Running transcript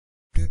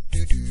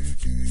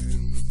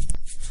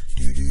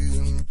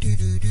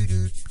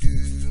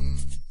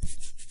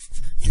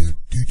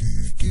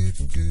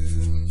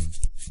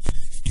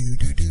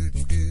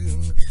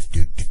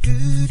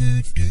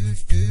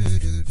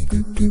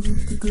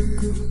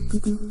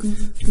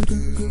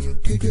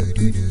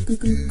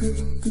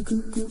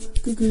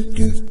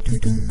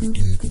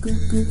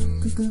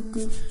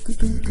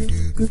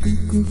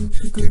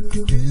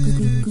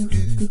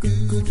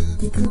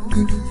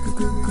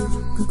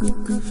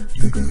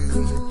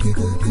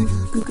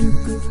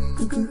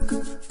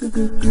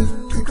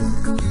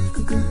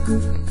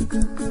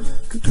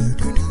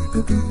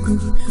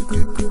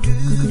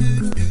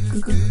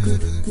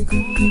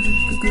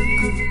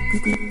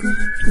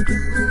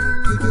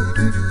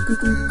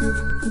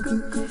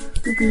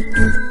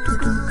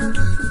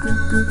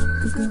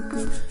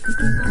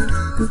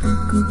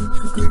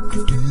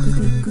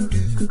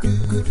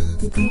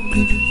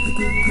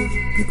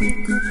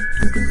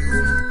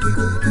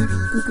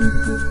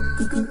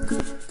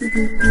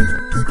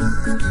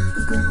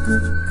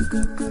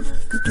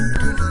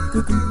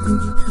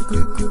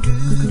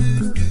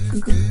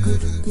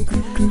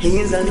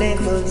Here's a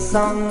little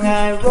song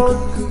I wrote.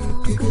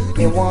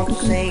 I want to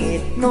sing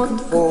it note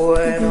for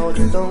note.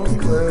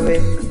 Don't worry,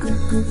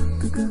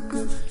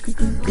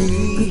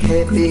 be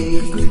happy.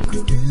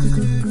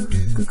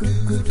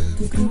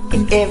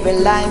 In every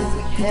life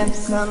we have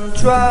some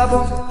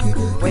trouble.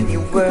 When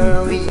you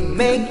worry,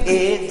 make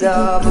it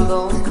double.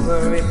 Don't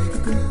worry,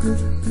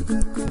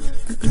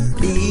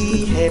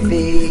 be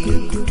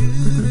happy.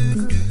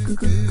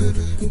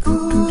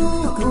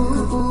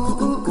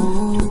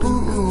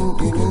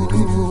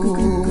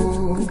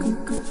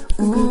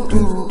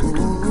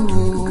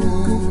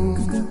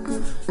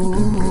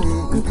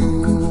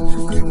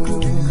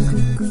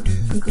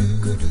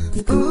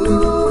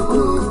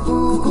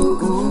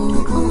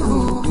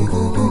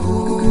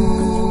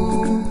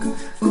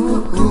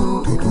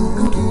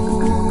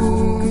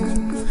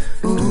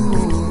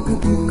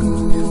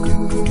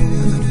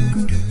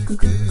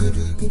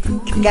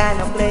 Got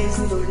no place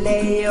to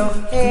lay your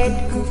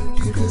head.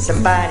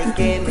 Somebody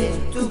came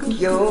and took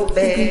your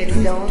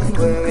bed. Don't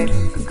worry,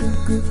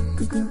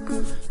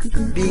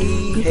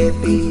 be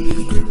happy.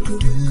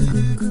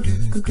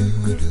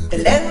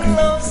 The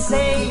landlord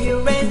say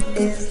your rent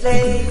is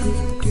late.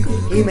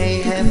 He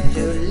may have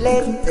to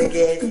let the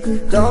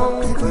gate.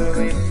 Don't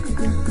worry,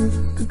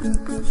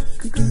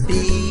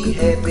 be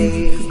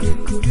happy.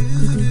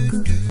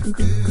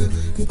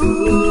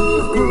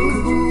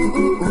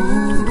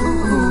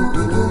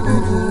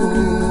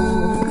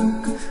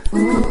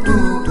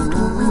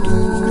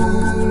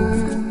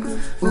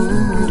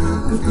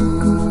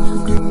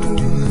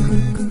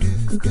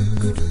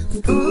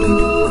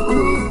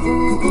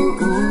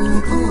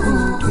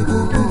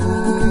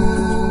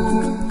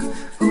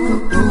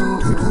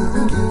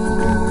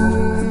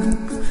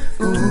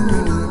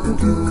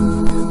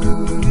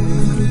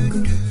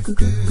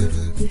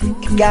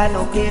 Got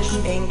no cash,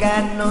 ain't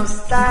got no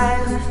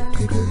style,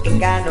 ain't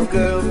got no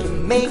girl to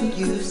make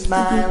you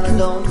smile.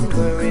 Don't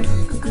worry,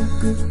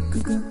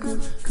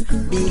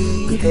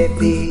 be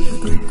happy.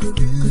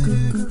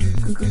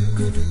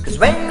 Cause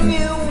when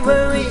you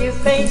worry, your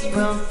face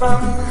will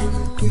frown.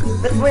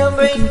 That will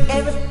bring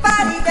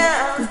everybody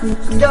down.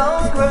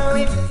 Don't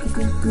worry,